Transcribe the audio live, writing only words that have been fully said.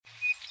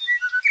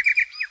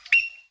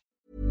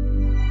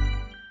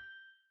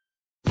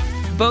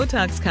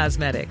Botox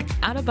Cosmetic,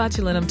 out of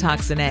botulinum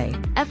toxin A,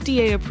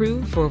 FDA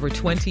approved for over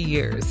 20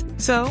 years.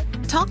 So,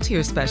 talk to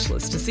your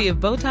specialist to see if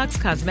Botox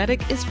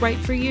Cosmetic is right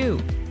for you.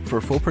 For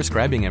full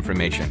prescribing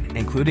information,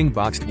 including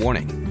boxed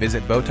warning,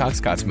 visit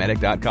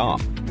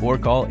BotoxCosmetic.com or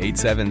call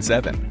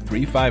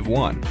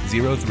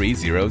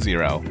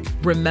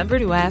 877-351-0300. Remember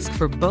to ask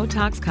for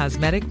Botox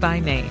Cosmetic by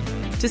name.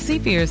 To see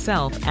for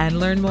yourself and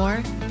learn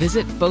more,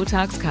 visit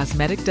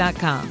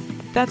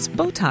BotoxCosmetic.com. That's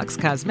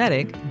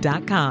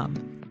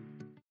BotoxCosmetic.com.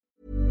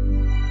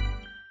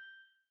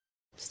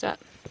 Stop.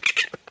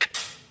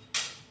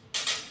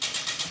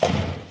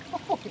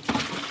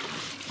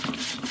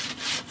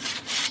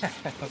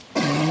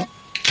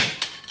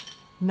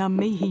 Ngā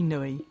mihi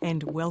nui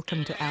and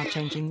welcome to Our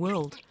Changing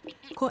World.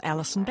 Ko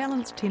Alison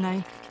Balance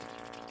tēnei.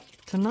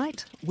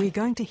 Tonight we're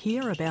going to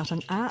hear about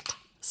an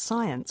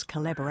art-science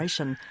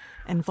collaboration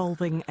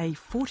involving a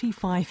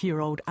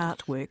 45-year-old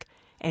artwork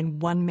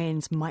and one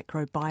man's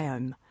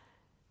microbiome.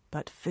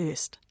 But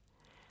first,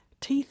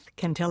 teeth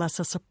can tell us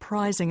a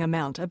surprising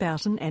amount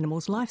about an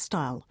animal's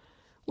lifestyle,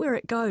 where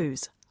it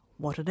goes,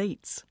 what it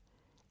eats.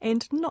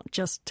 And not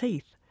just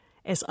teeth,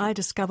 as I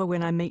discover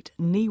when I meet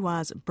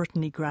Niwa's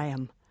Brittany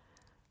Graham.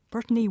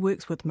 Brittany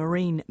works with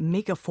marine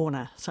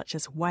megafauna such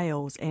as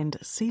whales and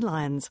sea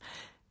lions,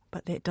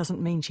 but that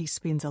doesn't mean she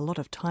spends a lot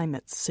of time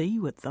at sea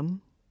with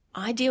them.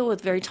 I deal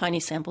with very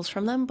tiny samples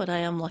from them, but I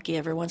am lucky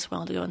every once in a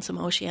while to go on some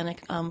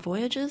oceanic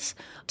voyages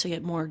to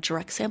get more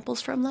direct samples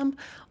from them.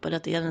 But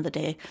at the end of the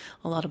day,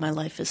 a lot of my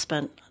life is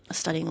spent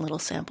studying little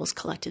samples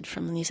collected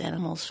from these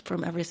animals,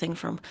 from everything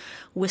from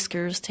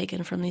whiskers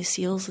taken from these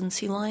seals and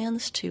sea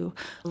lions to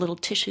little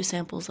tissue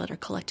samples that are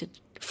collected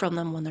from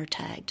them when they're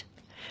tagged.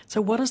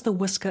 So what is the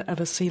whisker of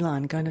a sea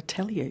lion going to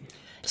tell you?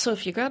 So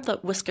if you grab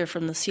that whisker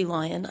from the sea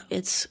lion,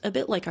 it's a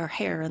bit like our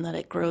hair in that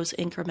it grows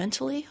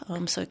incrementally,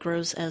 so it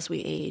grows as we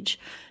age.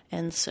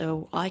 And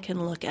so I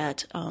can look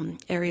at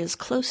areas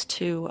close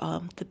to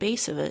the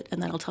base of it,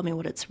 and that'll tell me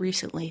what it's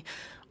recently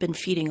been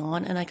feeding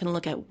on, and I can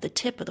look at the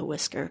tip of the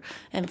whisker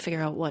and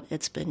figure out what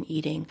it's been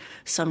eating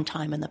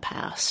sometime in the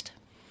past.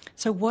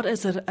 So what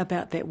is it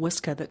about that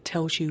whisker that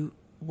tells you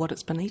what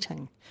it's been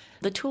eating?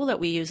 The tool that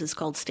we use is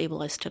called stable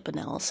isotope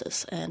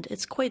analysis, and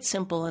it's quite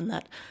simple in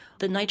that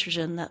the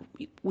nitrogen that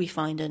we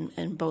find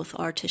in both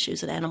our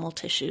tissues and animal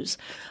tissues,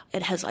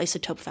 it has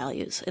isotope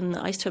values, and the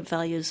isotope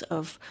values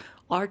of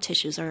our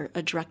tissues are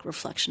a direct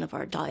reflection of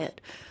our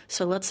diet.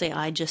 So let's say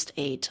I just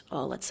ate,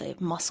 let's say,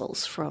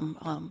 mussels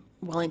from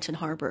Wellington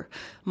Harbor.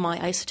 My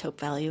isotope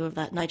value of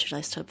that nitrogen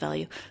isotope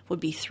value would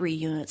be 3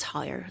 units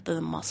higher than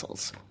the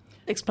mussels.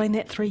 Explain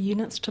that 3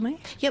 units to me.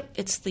 Yep,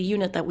 it's the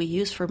unit that we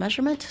use for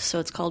measurement, so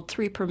it's called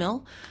 3 per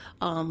mil,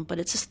 but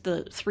it's just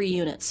the 3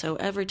 units. So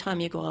every time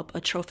you go up a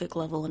trophic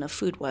level in a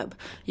food web,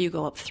 you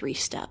go up 3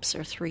 steps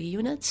or 3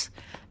 units,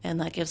 and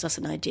that gives us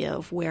an idea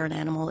of where an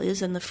animal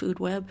is in the food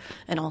web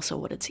and also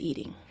what it's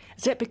eating.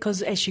 Is that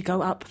because as you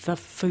go up the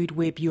food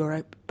web,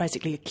 you're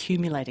basically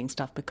accumulating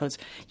stuff because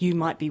you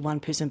might be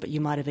one person, but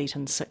you might have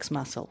eaten 6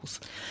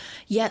 mussels?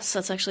 Yes,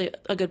 that's actually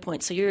a good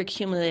point. So you're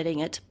accumulating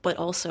it, but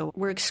also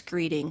we're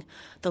excreting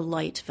the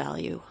light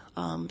value.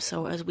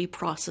 So as we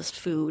process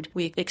food,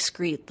 we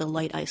excrete the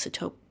light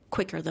isotope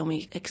quicker than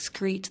we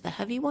excrete the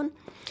heavy one.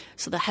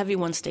 So the heavy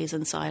one stays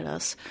inside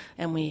us,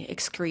 and we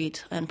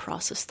excrete and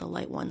process the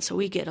light one. So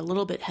we get a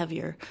little bit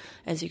heavier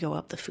as you go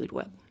up the food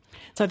web.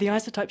 So the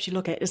isotopes you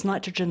look at, is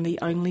nitrogen the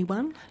only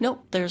one? No,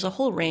 there's a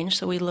whole range.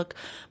 So we look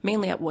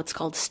mainly at what's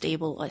called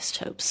stable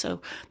isotopes.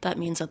 So that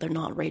means that they're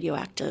not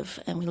radioactive.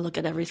 And we look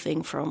at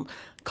everything from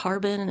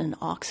carbon and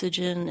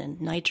oxygen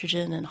and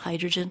nitrogen and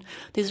hydrogen.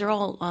 These are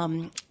all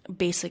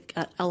basic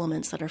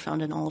elements that are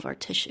found in all of our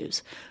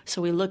tissues.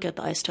 So we look at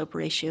the isotope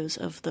ratios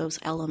of those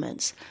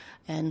elements,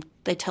 and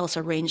they tell us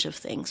a range of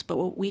things. But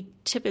what we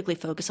typically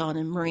focus on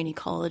in marine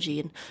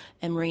ecology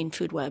and marine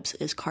food webs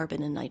is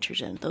carbon and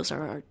nitrogen. Those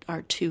are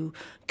our 2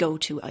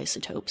 go-to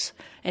isotopes.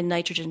 And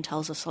nitrogen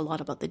tells us a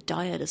lot about the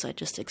diet, as I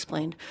just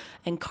explained.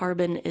 And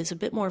carbon is a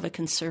bit more of a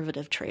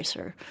conservative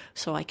tracer.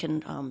 So I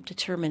can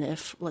determine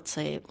if, let's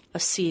say, a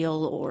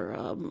seal or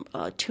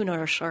a tuna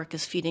or a shark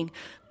is feeding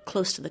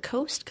close to the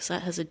coast, because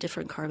that has a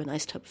different carbon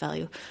isotope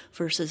value,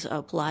 versus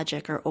a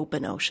pelagic or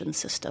open ocean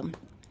system.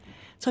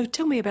 So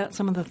tell me about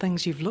some of the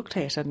things you've looked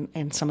at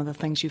and some of the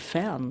things you've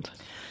found.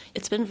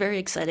 It's been very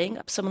exciting.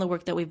 Some of the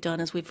work that we've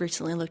done is we've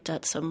recently looked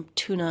at some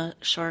tuna,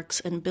 sharks,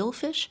 and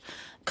billfish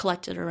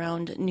collected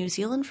around New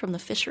Zealand from the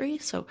fishery.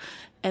 So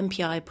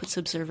MPI puts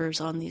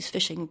observers on these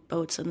fishing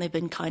boats, and they've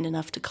been kind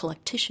enough to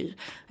collect tissue,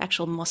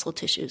 actual mussel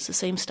tissues, the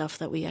same stuff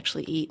that we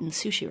actually eat in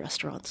sushi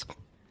restaurants.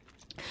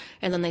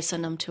 And then they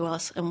send them to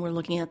us, and we're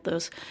looking at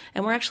those.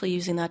 And we're actually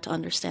using that to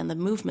understand the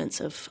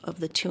movements of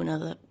the tuna,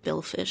 the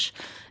billfish,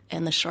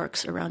 and the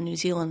sharks around New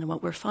Zealand. And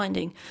what we're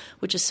finding,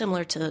 which is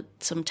similar to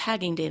some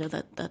tagging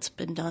data that's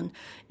been done,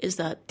 is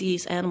that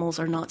these animals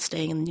are not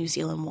staying in New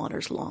Zealand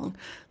waters long.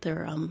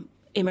 They're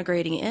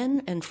immigrating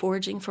in and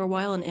foraging for a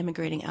while and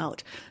immigrating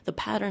out. The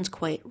pattern's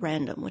quite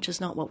random, which is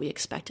not what we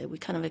expected. We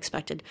kind of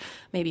expected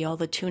maybe all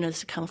the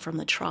tunas to come from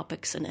the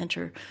tropics and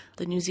enter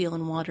the New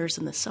Zealand waters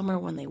in the summer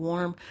when they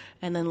warm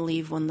and then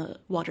leave when the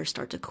waters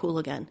start to cool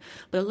again.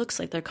 But it looks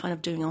like they're kind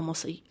of doing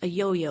almost a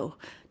yo-yo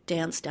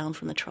dance down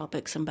from the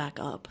tropics and back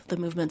up. The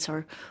movements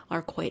are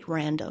quite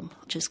random,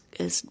 which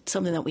is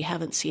something that we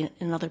haven't seen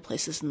in other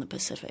places in the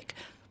Pacific.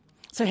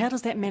 So how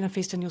does that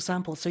manifest in your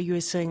sample? So you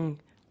were seeing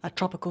a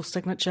tropical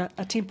signature,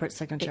 a temperate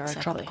signature, Exactly.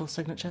 A tropical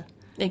signature?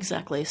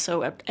 Exactly.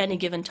 So at any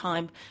given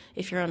time,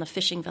 if you're on a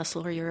fishing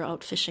vessel or you're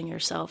out fishing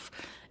yourself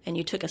and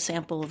you took a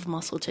sample of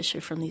muscle tissue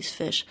from these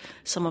fish,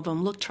 some of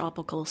them look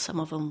tropical, some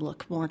of them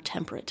look more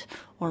temperate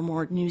or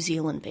more New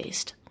Zealand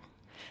based.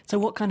 So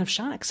what kind of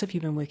sharks have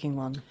you been working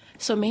on?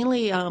 So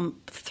mainly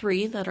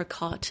 3 that are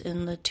caught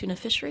in the tuna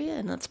fishery,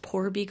 and that's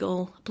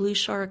porbeagle, blue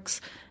sharks,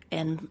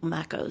 and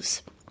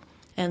macos.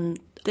 And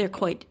they're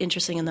quite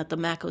interesting in that the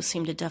macos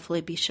seem to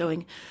definitely be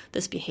showing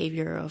this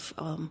behavior of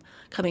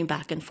coming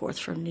back and forth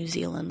from New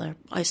Zealand. Their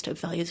isotope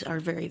values are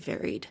very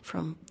varied,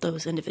 from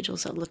those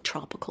individuals that look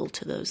tropical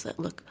to those that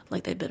look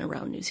like they've been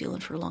around New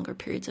Zealand for longer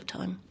periods of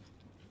time.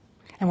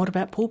 And what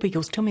about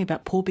porbeagles? Tell me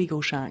about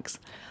porbeagle sharks.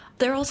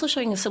 They're also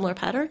showing a similar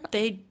pattern.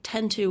 They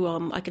tend to,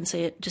 I can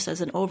say it just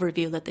as an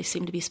overview, that they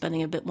seem to be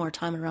spending a bit more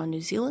time around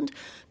New Zealand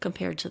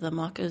compared to the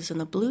macos and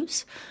the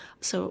blues.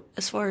 So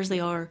as far as they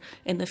are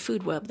in the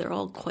food web, they're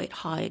all quite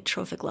high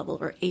trophic level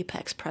or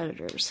apex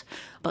predators,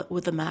 but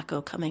with the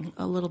mako coming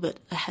a little bit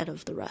ahead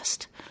of the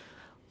rest.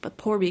 But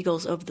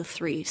porbeagles of the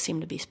 3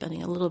 seem to be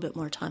spending a little bit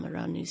more time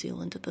around New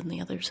Zealand than the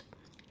others.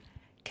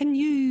 Can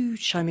you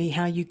show me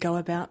how you go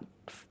about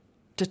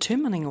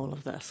determining all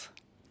of this?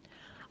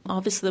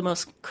 Obviously, the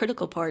most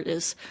critical part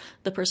is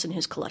the person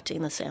who's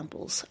collecting the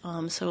samples.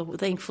 So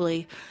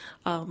thankfully,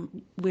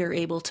 we're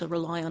able to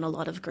rely on a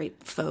lot of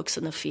great folks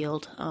in the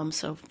field.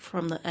 So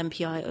from the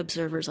MPI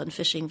observers on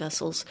fishing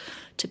vessels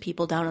to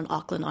people down on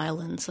Auckland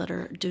Islands that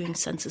are doing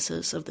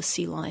censuses of the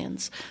sea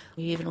lions.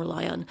 We even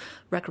rely on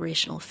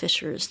recreational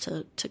fishers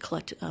to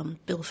collect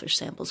billfish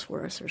samples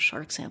for us or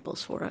shark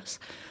samples for us.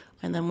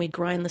 And then we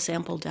grind the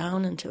sample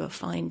down into a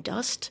fine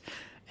dust,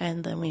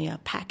 and then we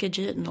package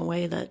it in a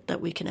way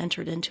that we can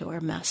enter it into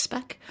our mass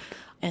spec.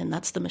 And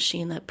that's the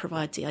machine that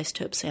provides the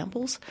isotope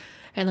samples.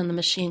 And then the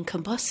machine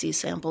combusts these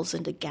samples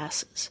into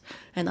gases.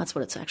 And that's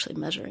what it's actually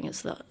measuring,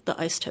 is the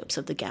isotopes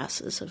of the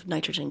gases, of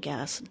nitrogen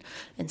gas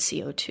and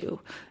CO2.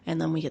 And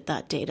then we get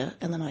that data.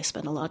 And then I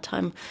spend a lot of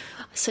time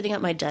sitting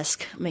at my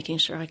desk making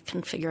sure I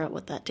can figure out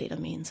what that data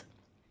means.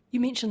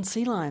 You mentioned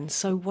sea lions.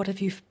 So what have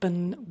you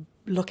been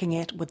looking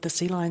at with the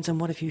sea lions, and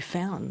what have you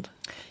found?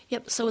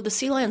 Yep, so with the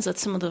sea lions,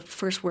 that's some of the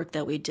first work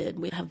that we did.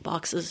 We have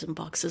boxes and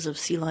boxes of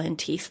sea lion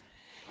teeth.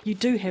 You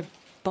do have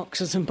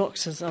boxes and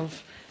boxes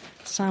of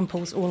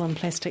samples all in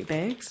plastic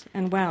bags,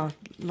 and wow,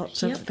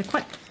 lots of... Yep. They're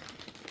quite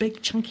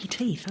big, chunky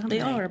teeth, aren't they?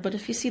 They are, but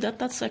if you see that,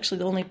 that's actually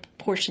the only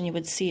portion you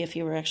would see if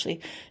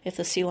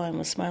the sea lion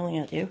was smiling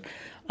at you,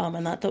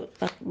 and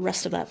the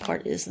rest of that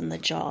part is in the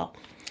jaw.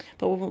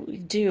 But what we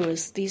do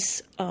is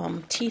these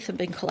teeth have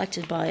been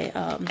collected by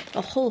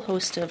a whole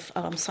host of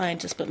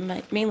scientists, but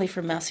mainly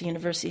from Massey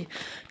University,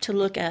 to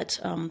look at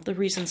the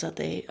reasons that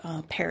they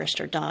perished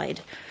or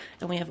died.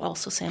 And we have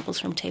also samples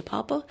from Te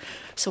Papa.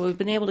 So we've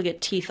been able to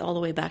get teeth all the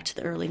way back to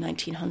the early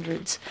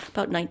 1900s,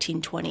 about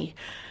 1920.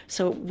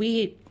 So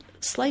we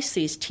slice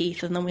these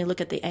teeth, and then we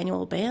look at the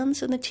annual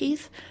bands in the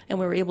teeth, and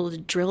we're able to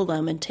drill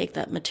them and take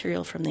that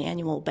material from the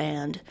annual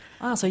band.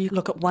 So you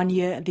look at 1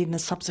 year, and then the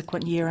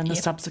subsequent year, and the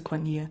Yep.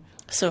 subsequent year.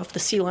 So if the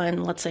sea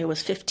lion, let's say,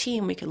 was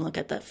 15, we can look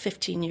at that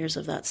 15 years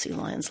of that sea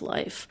lion's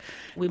life.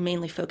 We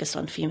mainly focused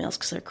on females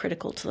because they're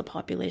critical to the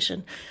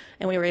population.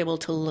 And we were able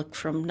to look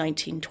from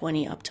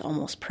 1920 up to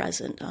almost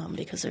present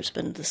because there's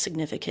been the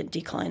significant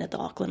decline at the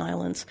Auckland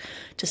Islands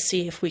to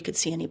see if we could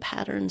see any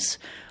patterns.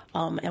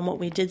 And what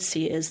we did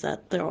see is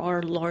that there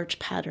are large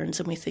patterns,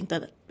 and we think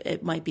that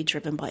it might be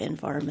driven by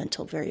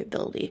environmental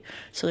variability.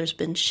 So there's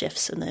been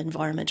shifts in the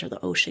environment or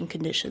the ocean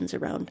conditions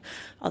around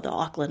the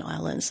Auckland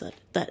Islands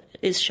that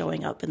is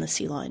showing up in the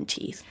sea lion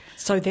teeth.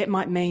 So that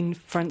might mean,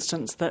 for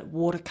instance, that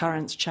water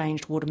currents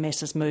changed, water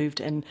masses moved,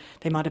 and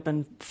they might have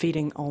been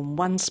feeding on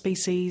one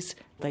species,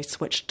 they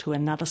switched to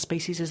another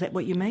species. Is that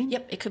what you mean?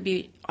 Yep, it could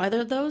be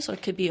either of those, or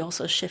it could be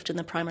also a shift in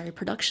the primary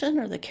production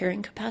or the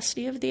carrying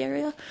capacity of the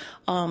area.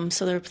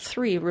 So there are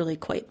 3 really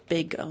quite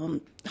big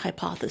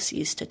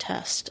hypotheses to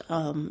test,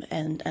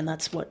 and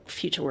that's what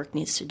future work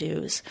needs to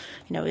do is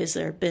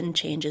there been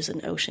changes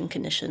in ocean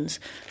conditions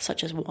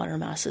such as water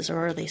masses, or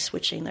are they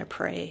switching their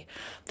prey?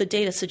 The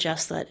data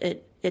suggests that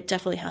it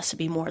definitely has to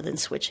be more than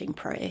switching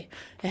prey.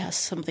 It has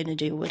something to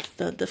do with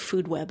the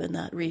food web in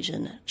that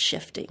region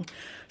shifting.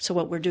 So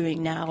what we're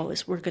doing now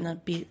is we're going to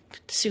be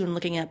soon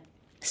looking at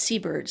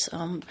seabirds,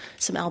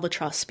 some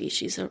albatross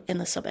species in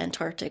the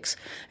subantarctics,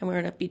 and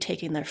we're going to be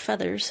taking their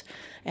feathers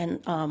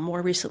and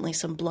more recently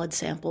some blood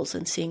samples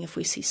and seeing if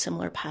we see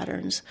similar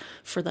patterns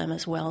for them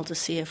as well, to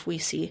see if we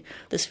see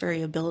this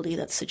variability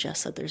that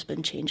suggests that there's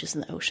been changes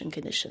in the ocean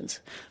conditions.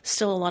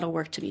 Still a lot of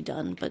work to be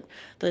done, but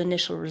the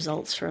initial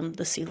results from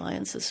the sea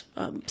lions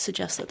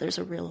suggest that there's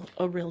a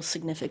real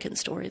significant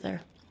story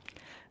there.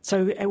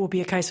 So it will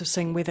be a case of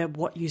seeing whether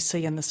what you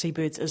see in the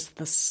seabirds is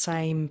the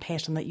same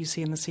pattern that you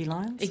see in the sea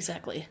lions?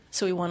 Exactly.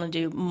 So we want to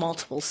do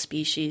multiple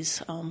species,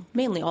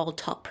 mainly all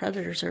top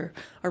predators or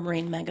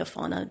marine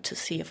megafauna, to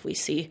see if we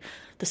see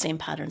the same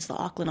patterns in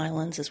the Auckland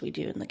Islands as we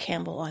do in the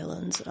Campbell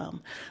Islands.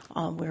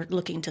 We're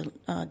looking to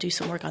do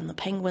some work on the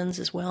penguins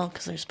as well,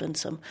 because there's been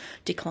some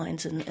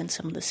declines in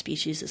some of the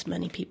species, as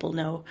many people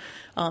know.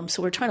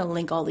 So we're trying to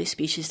link all these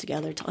species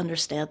together to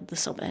understand the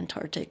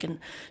subantarctic and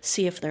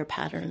see if there are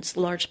patterns,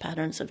 large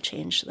patterns of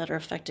change that are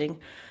affecting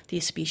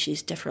these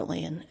species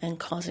differently and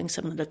causing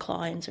some of the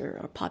declines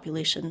or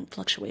population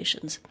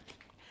fluctuations.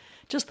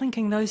 Just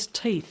thinking, those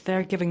teeth,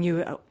 they're giving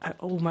you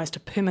almost a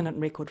permanent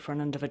record for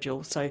an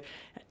individual. So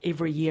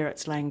every year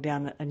it's laying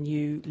down a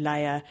new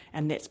layer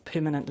and that's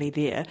permanently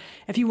there.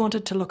 If you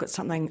wanted to look at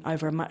something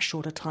over a much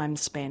shorter time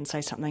span,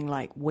 say something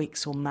like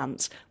weeks or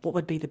months, what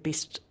would be the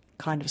best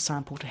kind of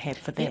sample to have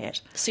for that? Yep.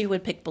 So you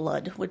would pick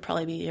blood, would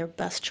probably be your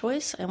best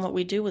choice. And what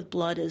we do with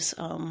blood is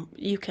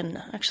you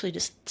can actually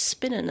just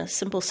spin in a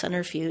simple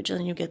centrifuge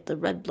and you get the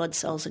red blood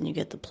cells and you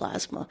get the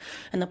plasma.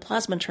 And the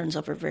plasma turns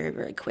over very,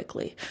 very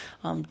quickly,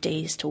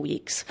 days to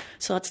weeks.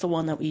 So that's the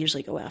one that we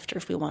usually go after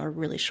if we want a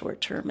really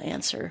short-term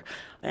answer.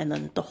 And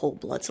then the whole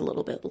blood's a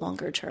little bit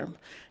longer term.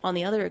 On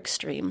the other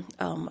extreme,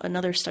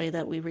 another study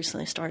that we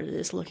recently started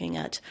is looking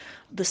at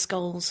the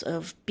skulls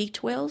of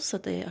beaked whales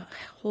that they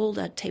hold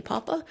at Te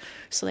Papa.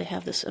 So they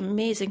have this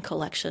amazing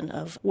collection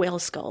of whale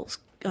skulls,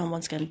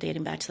 once again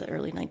dating back to the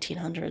early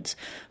 1900s,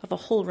 of a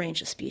whole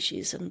range of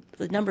species. And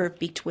the number of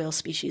beaked whale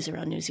species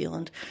around New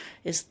Zealand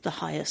is the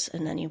highest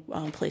in any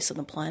place on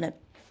the planet.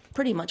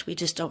 Pretty much we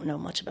just don't know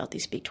much about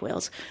these beaked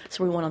whales,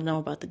 so we want to know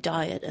about the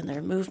diet and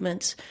their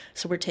movements.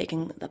 So we're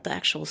taking the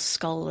actual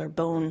skull or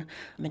bone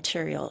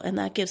material, and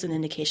that gives an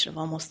indication of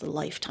almost the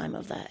lifetime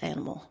of that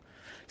animal.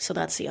 So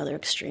that's the other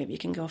extreme. You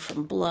can go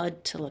from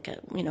blood to look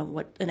at,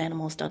 what an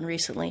animal has done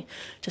recently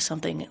to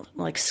something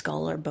like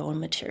skull or bone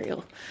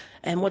material.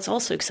 And what's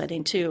also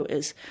exciting, too,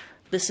 is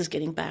this is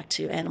getting back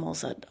to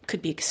animals that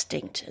could be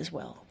extinct as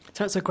well.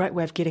 So it's a great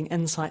way of getting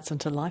insights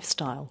into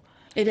lifestyle.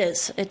 It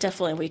is. It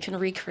definitely. We can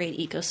recreate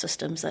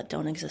ecosystems that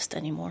don't exist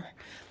anymore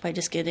by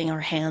just getting our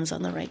hands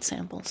on the right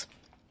samples.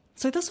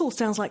 So this all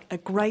sounds like a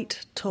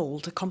great tool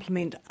to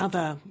complement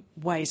other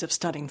ways of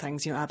studying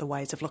things, other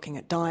ways of looking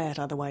at diet,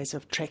 other ways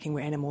of tracking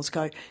where animals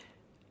go.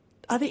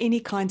 Are there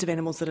any kinds of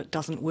animals that it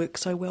doesn't work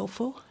so well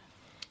for?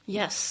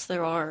 Yes,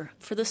 there are.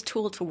 For this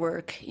tool to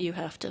work, you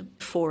have to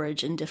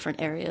forage in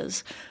different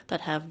areas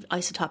that have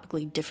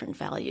isotopically different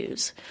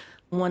values.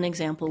 One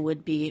example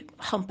would be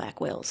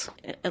humpback whales.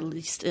 At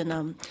least in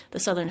the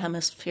southern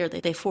hemisphere,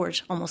 they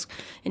forage almost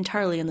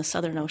entirely in the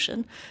Southern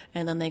Ocean,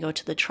 and then they go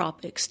to the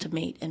tropics to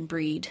mate and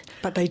breed.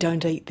 But they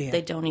don't eat there.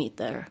 They don't eat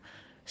there.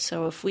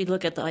 So if we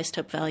look at the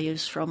isotope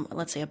values from,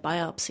 let's say, a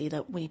biopsy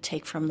that we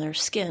take from their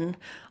skin,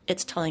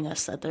 it's telling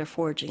us that they're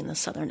foraging in the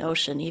Southern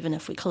Ocean, even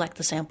if we collect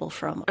the sample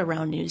from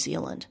around New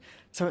Zealand.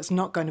 So it's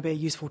not going to be a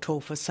useful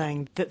tool for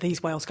saying that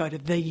these whales go to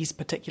these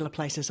particular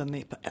places in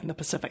the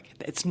Pacific.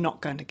 It's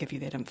not going to give you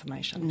that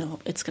information. No,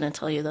 it's going to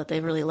tell you that they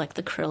really like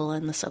the krill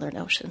in the Southern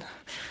Ocean.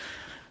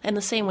 And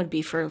the same would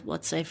be for,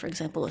 let's say, for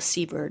example, a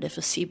seabird. If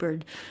a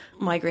seabird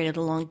migrated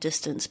a long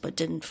distance but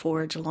didn't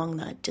forage along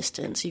that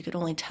distance, you could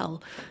only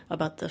tell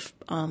about the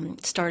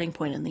starting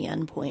point and the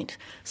end point.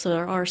 So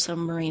there are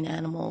some marine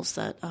animals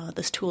that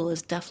this tool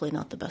is definitely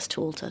not the best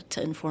tool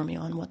to inform you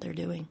on what they're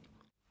doing.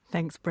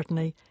 Thanks,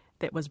 Brittany.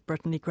 That was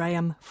Brittany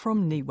Graham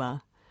from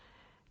Niwa.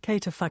 Kei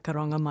te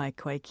whakaronga mai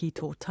koe ki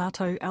tō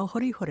tātou ao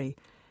horihori.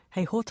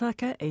 Hei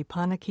hōtaka e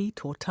pānaki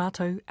tō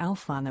tātou ao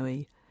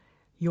whānui.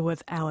 You're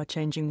with Our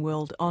Changing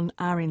World on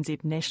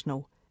RNZ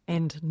National.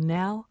 And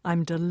now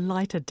I'm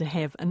delighted to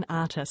have an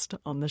artist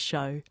on the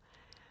show.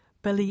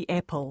 Billy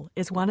Apple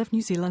is one of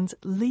New Zealand's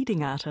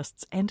leading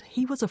artists, and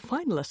he was a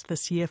finalist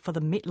this year for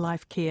the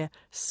MetLife Care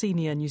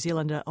Senior New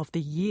Zealander of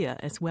the Year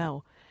as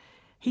well.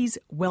 He's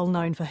well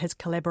known for his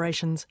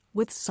collaborations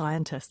with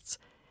scientists,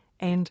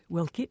 and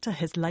we'll get to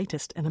his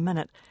latest in a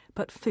minute.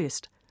 But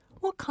first,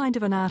 what kind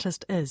of an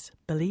artist is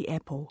Billy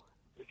Apple?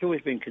 It's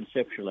always been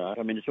conceptual art.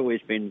 It's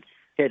always been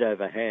head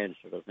over hand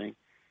sort of thing.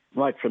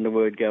 Right from the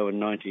word go in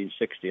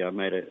 1960, I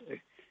made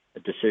a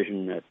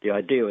decision that the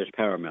idea was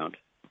paramount.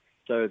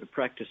 So the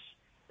practice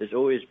has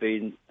always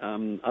been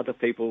other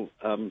people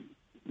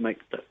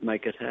make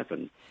it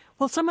happen.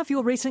 Well, some of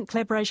your recent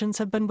collaborations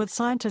have been with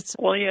scientists.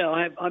 Well, yeah,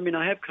 I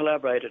have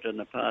collaborated in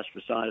the past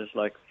with scientists,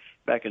 like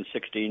back in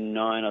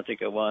 1969, I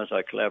think it was.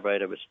 I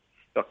collaborated with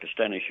Dr.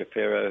 Stanley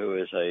Shapiro,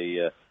 who is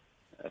a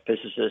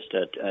physicist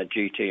at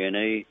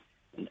GT&E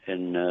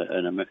in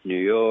New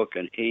York,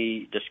 and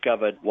he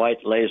discovered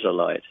white laser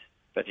light.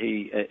 But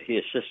he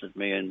assisted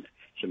me in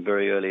some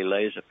very early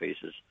laser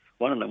pieces.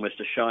 One of them was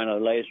to shine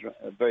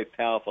a very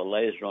powerful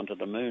laser onto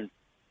the moon.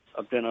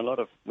 I've done a lot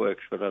of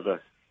works with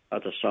other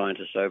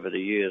scientists over the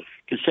years.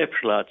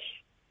 Conceptual art's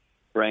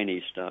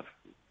brainy stuff.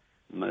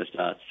 Most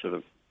art's sort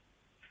of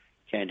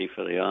candy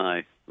for the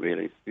eye,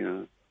 really,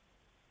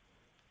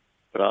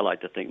 But I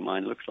like to think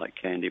mine looks like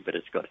candy, but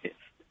it's got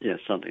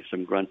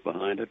some grunt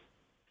behind it.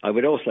 I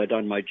would also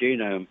done my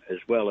genome as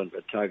well at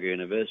Otago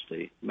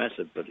University,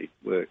 massive bloody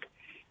work.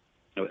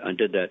 I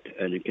did that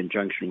in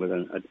conjunction with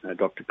a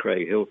Dr.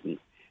 Craig Hilton.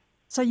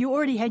 So you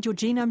already had your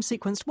genome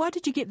sequenced. Why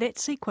did you get that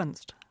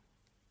sequenced?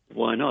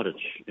 Why not?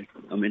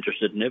 I'm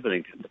interested in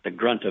everything. But the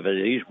grunt of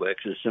these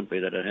works is simply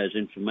that it has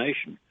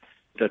information.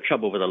 The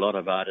trouble with a lot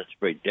of art, it's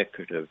very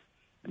decorative.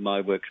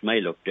 My works may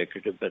look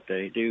decorative, but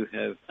they do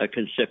have a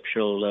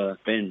conceptual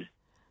bend.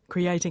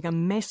 Creating a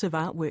massive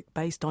artwork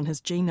based on his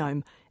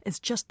genome is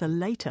just the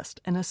latest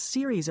in a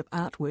series of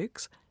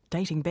artworks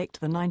dating back to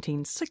the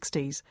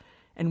 1960s,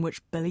 in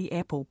which Billy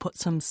Apple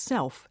puts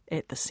himself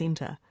at the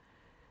centre.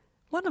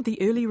 One of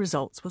the early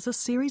results was a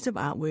series of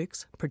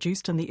artworks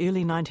produced in the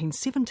early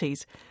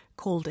 1970s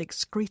called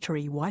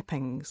excretory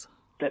wipings.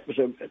 That was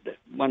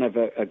one of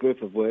a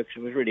group of works.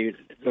 It was really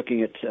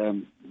looking at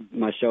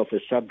myself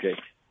as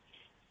subject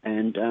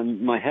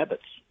and my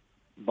habits,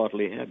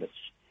 bodily habits.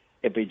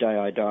 Every day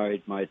I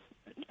diaried my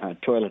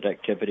toilet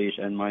activities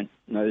and my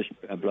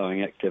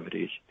nose-blowing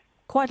activities.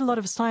 Quite a lot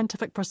of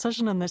scientific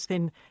precision in this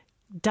then,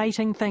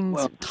 dating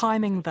things,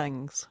 timing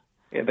things.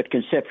 Yeah, but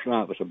conceptual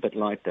art was a bit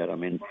like that. I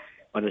mean,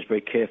 one is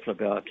very careful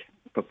about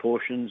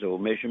proportions or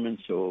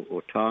measurements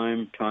or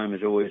time. Time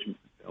is always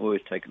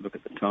take a look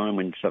at the time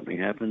when something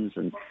happens,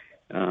 and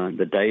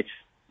the date,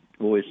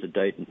 always the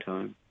date and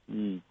time.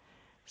 Mm.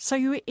 So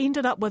you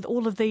ended up with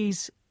all of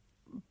these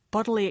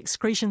bodily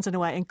excretions in a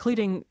way,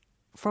 including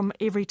from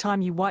every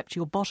time you wiped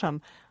your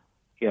bottom.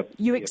 Yep.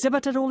 You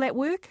exhibited all that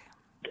work?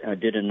 I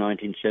did in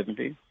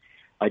 1970.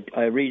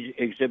 I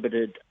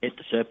re-exhibited at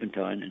the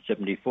Serpentine in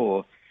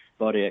 74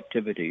 body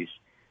activities,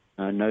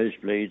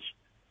 nosebleeds,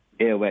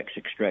 earwax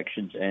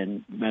extractions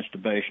and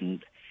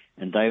masturbation,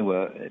 and they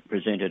were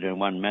presented in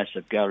one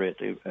massive gallery at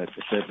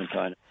the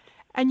Serpentine.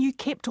 And you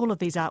kept all of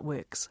these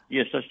artworks?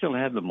 Yes, I still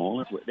have them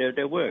all.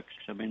 They're works.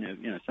 I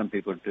mean, some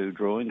people do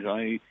drawings.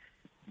 I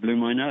blew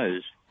my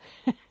nose.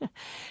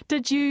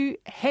 Did you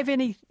have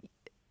any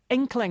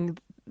inkling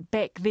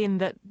back then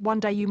that one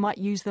day you might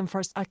use them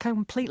for a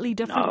completely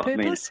different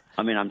purpose?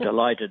 I mean, I'm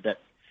delighted that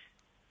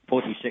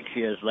 46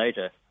 years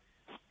later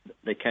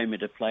they came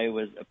into play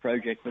with a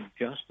project with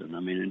Justin.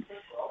 I mean,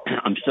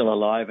 I'm still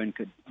alive and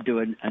could do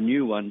a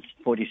new one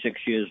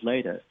 46 years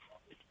later,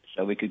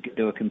 so we could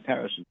do a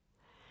comparison.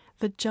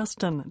 The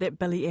Justin that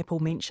Billy Apple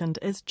mentioned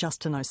is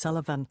Justin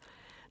O'Sullivan.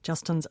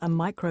 Justin's a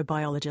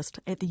microbiologist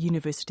at the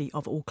University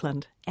of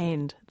Auckland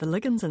and the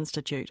Liggins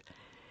Institute.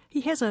 He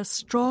has a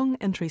strong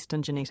interest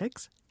in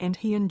genetics and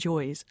he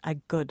enjoys a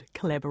good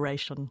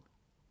collaboration.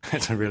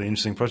 It's a really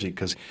interesting project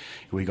because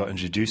we got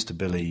introduced to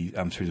Billy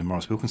through the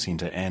Maurice Wilkins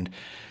Centre, and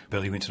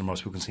Billy went to the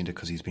Maurice Wilkins Centre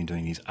because he's been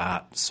doing these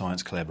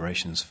art-science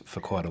collaborations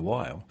for quite a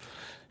while.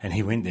 And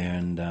he went there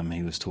and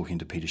he was talking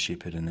to Peter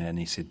Shepherd and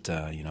he said,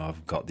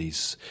 I've got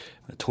these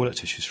toilet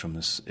tissues from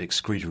this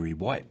excretory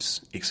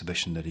wipes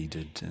exhibition that he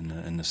did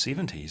in the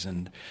 70s,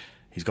 and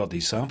he's got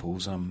these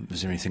samples.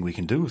 Is there anything we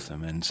can do with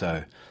them? And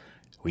so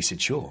we said,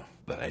 sure.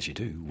 But as you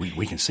do,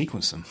 we can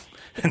sequence them.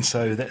 And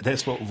so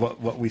that's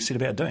what we set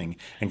about doing,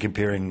 and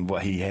comparing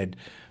what he had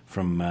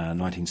from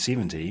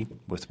 1970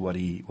 with what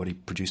he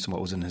produced and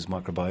what was in his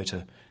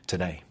microbiota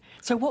today.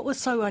 So what was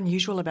so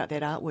unusual about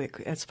that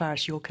artwork as far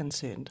as you're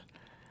concerned?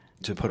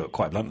 To put it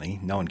quite bluntly,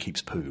 no one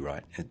keeps poo,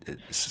 right?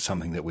 It's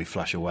something that we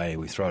flush away,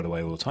 we throw it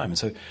away all the time. And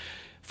so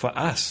for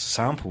us,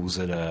 samples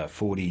that are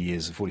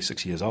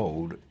 46 years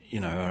old,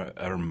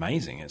 are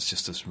amazing. It's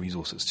just this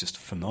resource that's just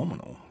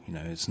phenomenal.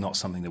 It's not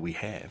something that we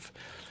have.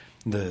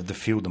 The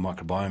field, the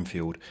microbiome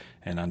field,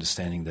 and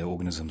understanding the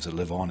organisms that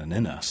live on and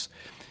in us,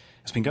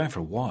 it's been going for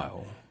a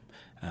while,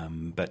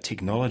 but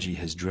technology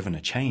has driven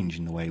a change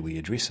in the way we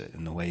address it,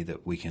 in the way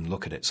that we can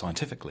look at it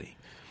scientifically.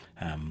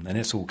 And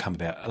that's all come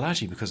about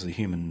largely because of the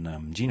Human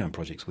Genome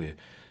Projects, where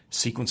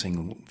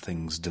sequencing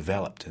things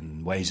developed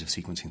and ways of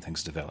sequencing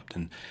things developed.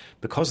 And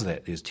because of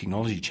that, there's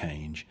technology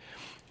change.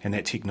 And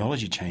that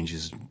technology change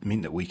has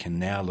meant that we can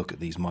now look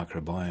at these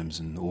microbiomes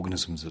and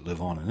organisms that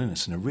live on and in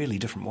us in a really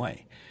different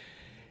way.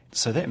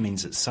 So that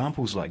means that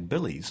samples like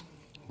Billy's,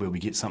 where we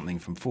get something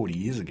from 40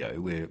 years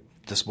ago, where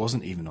this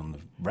wasn't even on the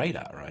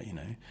radar, right?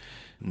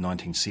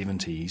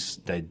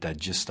 1970s, they'd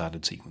just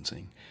started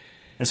sequencing.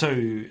 And so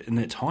in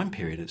that time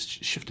period, it's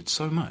shifted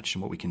so much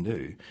in what we can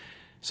do.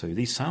 So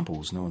these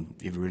samples, no one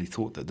ever really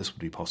thought that this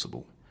would be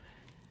possible.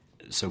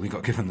 So we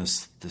got given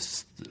this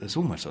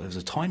almost, it was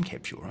a time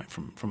capsule, right,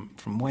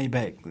 from way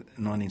back,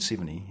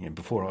 1970,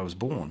 before I was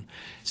born.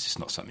 It's just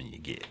not something you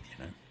get,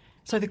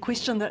 So the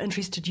question that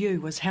interested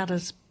you was, how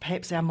does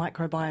perhaps our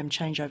microbiome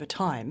change over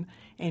time?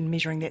 And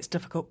measuring that's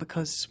difficult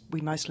because we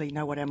mostly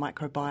know what our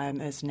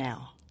microbiome is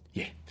now.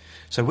 Yeah.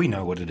 So we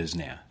know what it is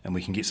now, and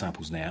we can get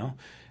samples now,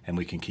 and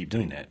we can keep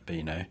doing that. But,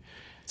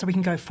 So we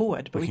can go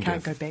forward, but we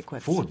can't go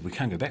backwards. Forward, we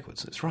can't go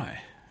backwards, that's right.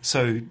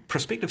 So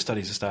prospective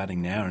studies are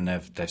starting now, and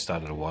they've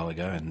started a while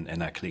ago, and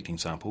they're collecting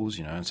samples,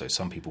 and so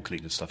some people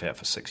collected stuff out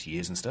for 6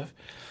 years and stuff.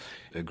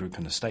 A group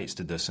in the States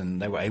did this,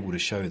 and they were able to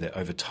show that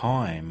over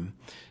time,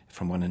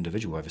 from one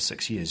individual over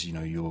 6 years,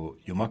 your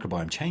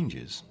microbiome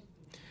changes.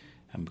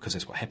 Because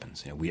that's what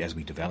happens. As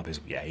we develop,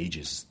 as we age,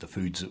 as the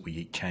foods that we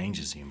eat change,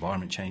 as the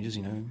environment changes,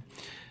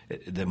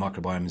 the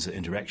microbiome is the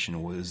interaction,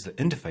 or is the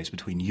interface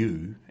between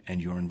you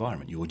and your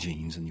environment, your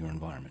genes and your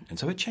environment. And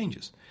so it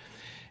changes.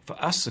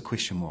 For us, the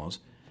question was,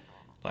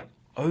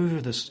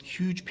 over this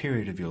huge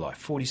period of your life,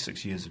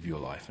 46 years of your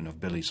life and of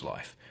Billy's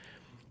life,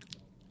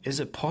 is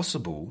it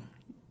possible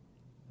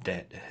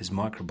that his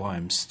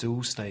microbiome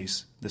still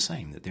stays the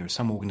same, that there are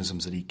some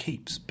organisms that he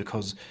keeps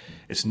because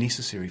it's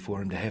necessary for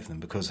him to have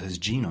them, because his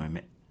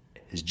genome,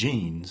 his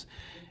genes,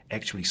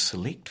 actually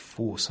select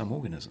for some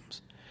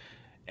organisms?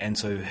 And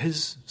so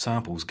his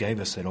samples gave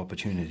us that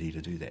opportunity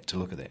to do that, to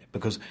look at that,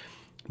 because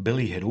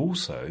Billy had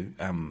also,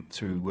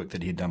 through work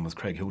that he had done with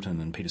Craig Hilton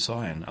and Peter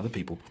Sy and other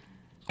people,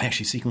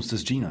 actually sequenced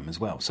his genome as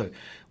well. So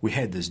we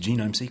had this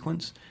genome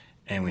sequence,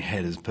 and we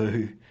had his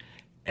poo,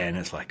 and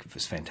it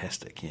was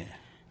fantastic, yeah.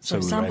 So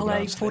sample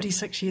A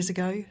 46 years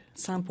ago,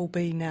 sample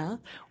B now.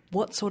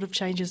 What sort of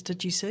changes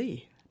did you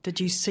see? Did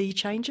you see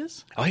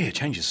changes? Oh yeah,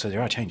 changes. So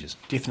there are changes,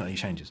 definitely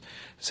changes.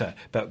 So,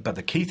 but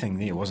the key thing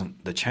there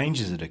wasn't the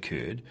changes that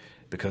occurred,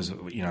 because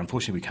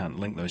unfortunately we can't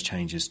link those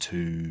changes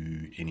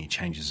to any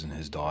changes in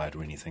his diet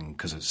or anything,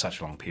 because it's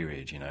such a long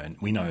period. And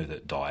we know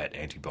that diet,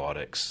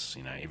 antibiotics,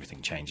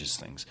 everything changes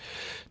things.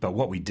 But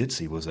what we did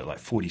see was that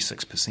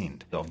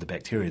 46% of the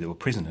bacteria that were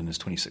present in his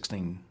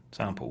 2016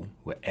 sample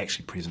were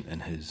actually present in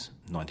his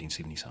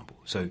 1970 sample.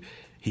 So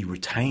he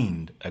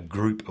retained a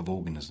group of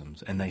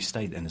organisms, and they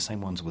stayed, and the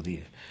same ones were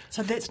there.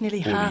 So that's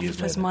nearly half of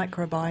his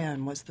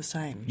microbiome was the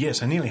same? Yeah,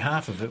 so nearly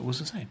half of it was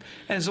the same.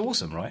 And it's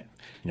awesome, right?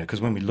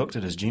 Because when we looked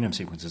at his genome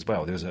sequence as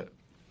well, there was a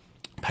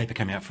paper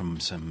came out from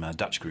some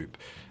Dutch group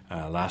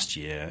last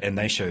year, and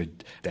they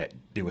showed that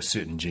there were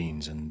certain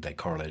genes, and they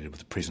correlated with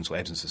the presence or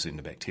absence of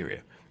certain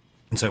bacteria.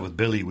 And so with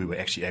Billy, we were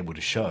actually able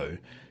to show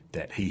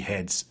that he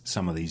had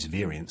some of these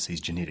variants, these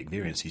genetic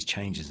variants, these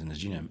changes in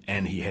his genome,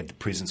 and he had the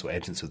presence or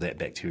absence of that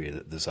bacteria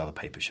that this other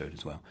paper showed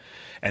as well.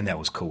 And that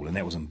was cool, and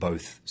that was in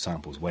both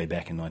samples way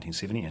back in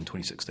 1970 and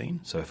 2016.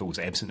 So if it was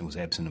absent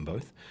in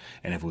both,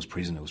 and if it was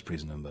present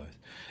in both.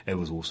 It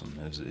was awesome.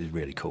 It was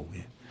really cool,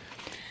 yeah.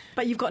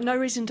 But you've got no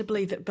reason to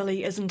believe that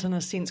Billy isn't, in a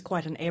sense,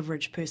 quite an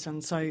average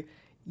person, so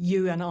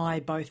you and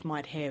I both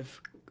might have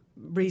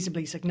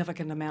reasonably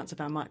significant amounts of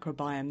our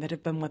microbiome that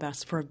have been with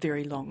us for a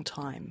very long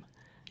time.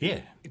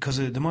 Yeah, because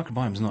the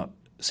microbiome is not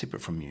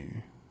separate from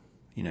you.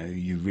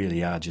 You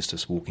really are just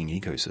this walking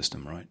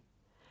ecosystem, right?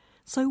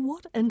 So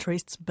what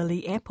interests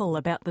Billy Apple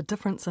about the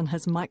difference in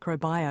his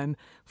microbiome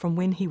from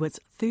when he was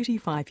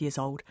 35 years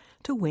old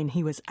to when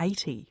he was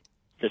 80?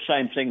 The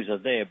same things are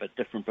there, but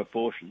different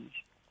proportions.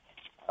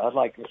 I'd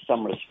like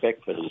some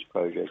respect for these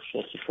projects.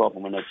 That's the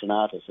problem when it's an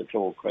artist. It's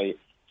all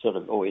sort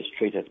of always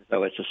treated as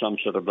though it's some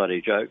sort of bloody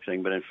joke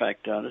thing, but in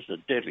fact, this is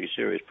a deadly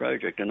serious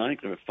project, and I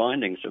think the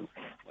findings of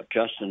what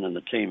Justin and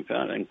the team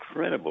found are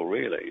incredible,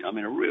 really. I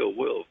mean, a real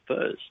world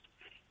first.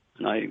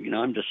 And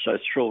I'm just so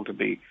thrilled to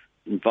be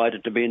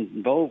invited to be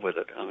involved with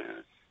it. I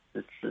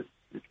mean,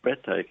 it's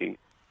breathtaking.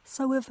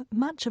 So if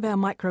much of our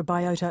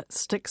microbiota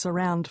sticks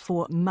around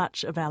for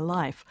much of our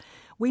life,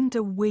 when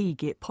do we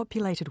get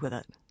populated with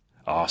it?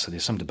 Oh, so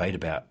there's some debate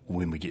about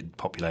when we get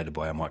populated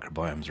by our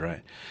microbiomes,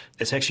 right?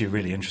 It's actually a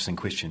really interesting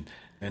question.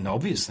 And the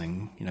obvious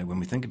thing, when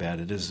we think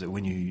about it, is that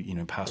when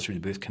you pass through the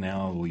birth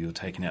canal or you're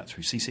taken out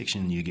through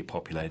C-section, you get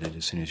populated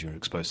as soon as you're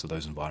exposed to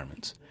those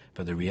environments.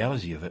 But the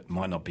reality of it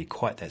might not be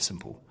quite that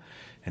simple,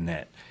 in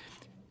that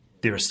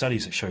there are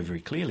studies that show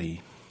very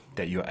clearly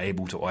that you're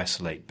able to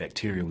isolate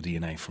bacterial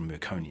DNA from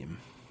meconium.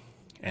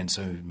 And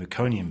so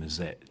meconium is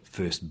that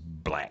first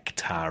black,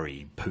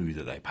 tarry poo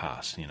that they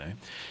pass,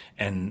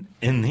 And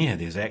in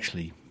there's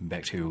actually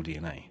bacterial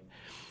DNA.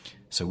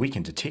 So we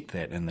can detect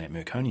that in that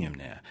meconium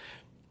now.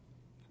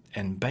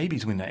 And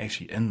babies, when they're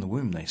actually in the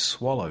womb, they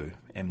swallow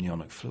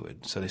amniotic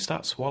fluid. So they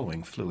start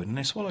swallowing fluid, and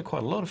they swallow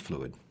quite a lot of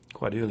fluid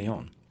quite early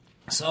on.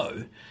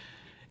 So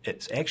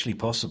it's actually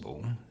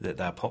possible that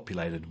they're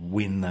populated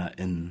when they're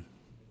in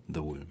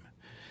the womb.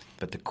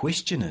 But the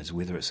question is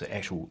whether it's an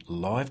actual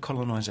live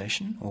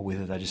colonisation or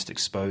whether they're just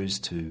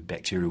exposed to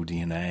bacterial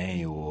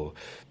DNA or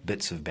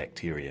bits of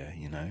bacteria,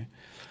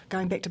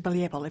 Going back to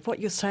Billy Apple, if what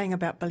you're saying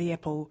about Billy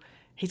Apple,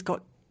 he's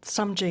got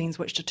some genes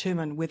which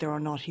determine whether or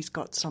not he's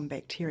got some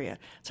bacteria.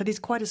 So there's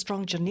quite a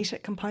strong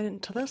genetic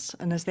component to this,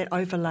 and is that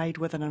overlaid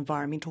with an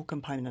environmental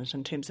component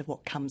in terms of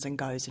what comes and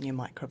goes in your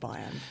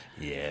microbiome?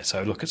 Yeah,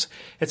 so look,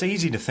 it's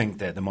easy to think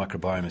that the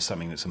microbiome is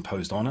something that's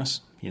imposed on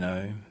us,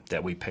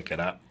 that we pick it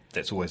up.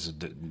 That's always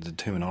the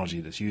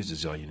terminology that's used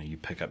is, you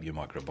pick up your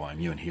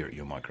microbiome, you inherit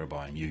your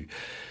microbiome,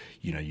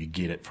 you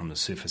get it from the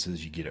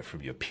surfaces, you get it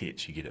from your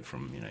pets, you get it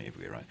from,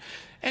 everywhere, right?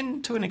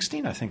 And to an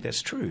extent, I think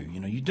that's true,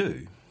 you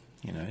do.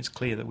 It's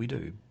clear that we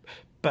do.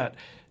 But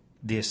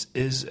there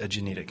is a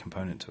genetic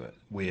component to it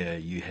where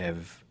you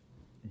have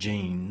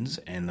genes,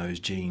 and those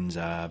genes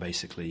are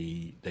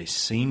basically, they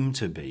seem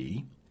to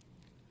be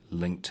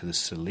linked to the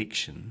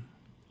selection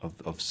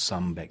of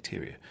some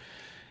bacteria.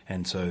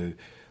 And so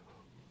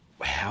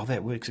how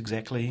that works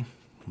exactly,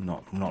 I'm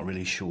not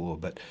really sure,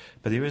 but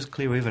there is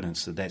clear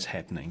evidence that that's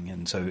happening.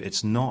 And so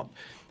it's not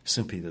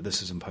simply that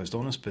this is imposed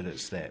on us, but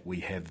it's that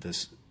we have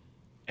this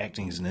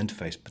acting as an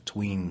interface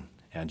between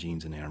our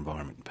genes and our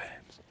environment,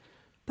 perhaps.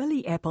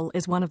 Billy Apple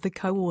is one of the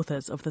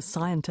co-authors of the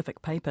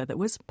scientific paper that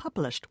was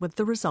published with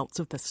the results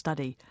of this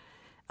study.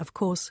 Of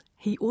course,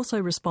 he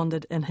also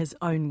responded in his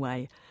own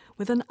way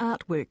with an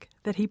artwork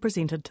that he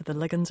presented to the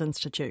Liggins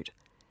Institute.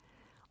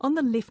 On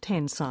the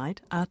left-hand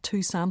side are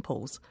two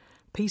samples,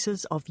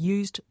 pieces of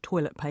used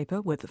toilet paper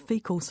with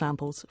faecal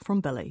samples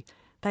from Billy.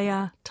 They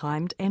are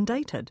timed and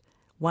dated,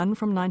 one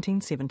from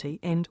 1970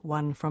 and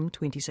one from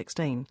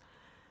 2016.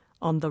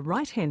 On the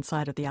right-hand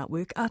side of the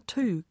artwork are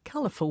two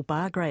colourful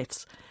bar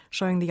graphs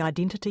showing the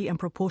identity and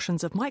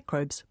proportions of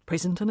microbes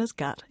present in his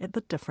gut at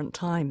the different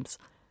times.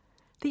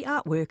 The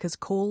artwork is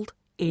called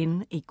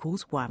N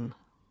equals 1.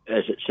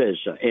 As it says,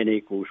 N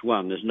equals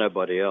 1, there's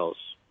nobody else.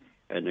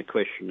 And the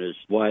question is,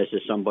 why is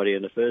there somebody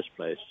in the first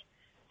place?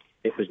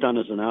 It was done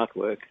as an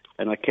artwork,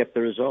 and I kept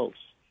the results.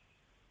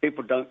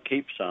 People don't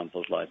keep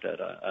samples like that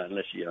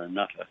unless you're a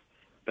nutter.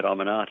 But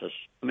I'm an artist.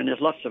 I mean, there's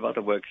lots of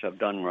other works I've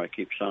done where I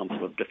keep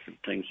samples of different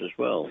things as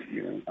well.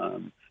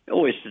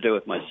 Always to do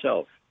with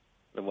myself.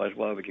 Otherwise,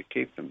 why would you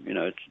keep them?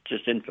 It's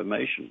just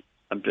information.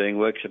 I'm doing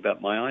works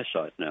about my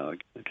eyesight now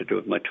to do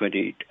with my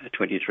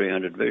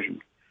 2300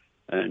 vision.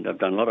 And I've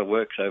done a lot of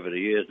works over the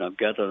years, and I've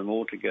gathered them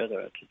all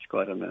together. It's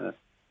quite an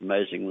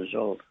amazing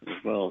result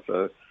as well.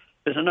 So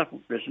there's enough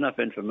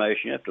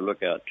information. You have to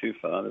look out too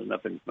far. There's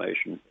enough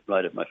information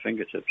right at my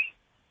fingertips.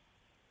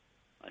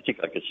 I think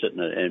I could sit in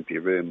an empty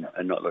room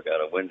and not look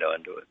out a window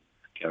and do it,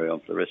 carry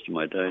on for the rest of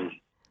my days.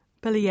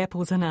 Billy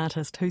Apple's an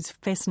artist who's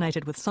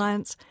fascinated with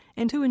science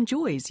and who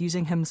enjoys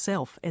using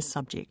himself as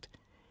subject.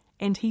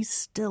 And he's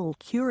still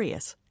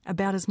curious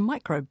about his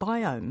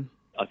microbiome.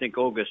 I think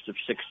August of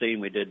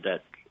 16 we did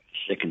that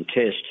second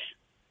test.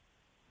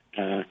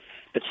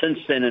 But since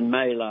then, in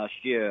May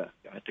last year,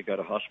 I had to go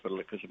to hospital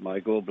because my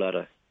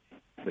gallbladder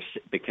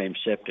became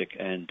septic,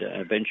 and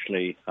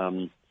eventually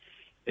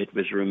it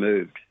was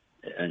removed.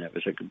 And it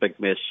was a big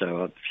mess,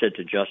 so I've said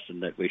to Justin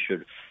that we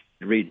should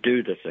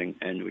redo the thing,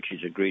 and which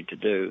he's agreed to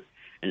do,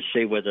 and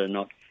see whether or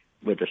not,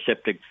 with the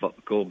septic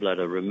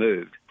gallbladder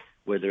removed,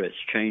 whether it's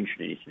changed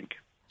anything.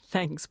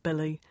 Thanks,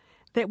 Billy.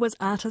 That was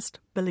artist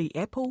Billy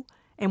Apple,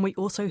 and we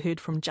also heard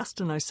from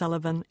Justin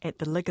O'Sullivan at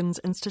the Liggins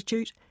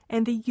Institute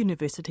and the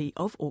University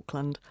of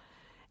Auckland.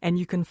 And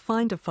you can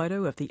find a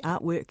photo of the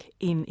artwork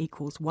N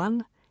equals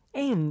 1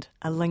 and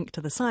a link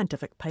to the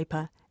scientific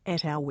paper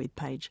at our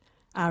webpage,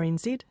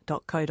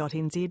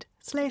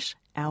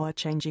 rnz.co.nz/Our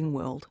Changing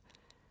World.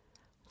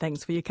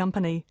 Thanks for your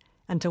company.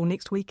 Until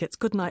next week, it's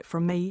good night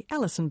from me,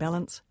 Alison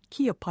Balance.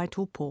 Kia pai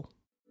tōpō.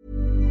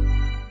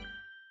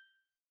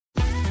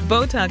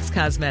 Botox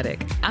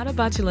Cosmetic, out of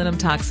botulinum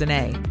toxin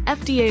A,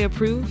 FDA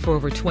approved for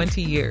over 20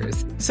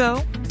 years.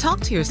 So, talk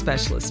to your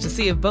specialist to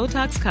see if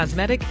Botox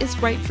Cosmetic is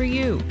right for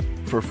you.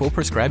 For full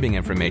prescribing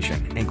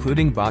information,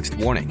 including boxed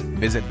warning,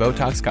 visit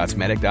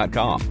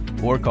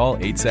BotoxCosmetic.com or call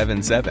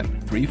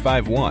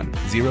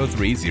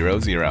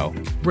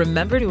 877-351-0300.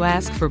 Remember to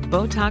ask for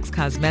Botox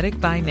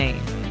Cosmetic by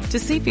name. To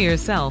see for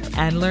yourself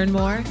and learn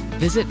more,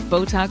 visit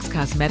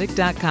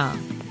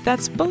BotoxCosmetic.com.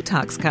 That's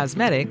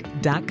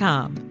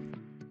BotoxCosmetic.com.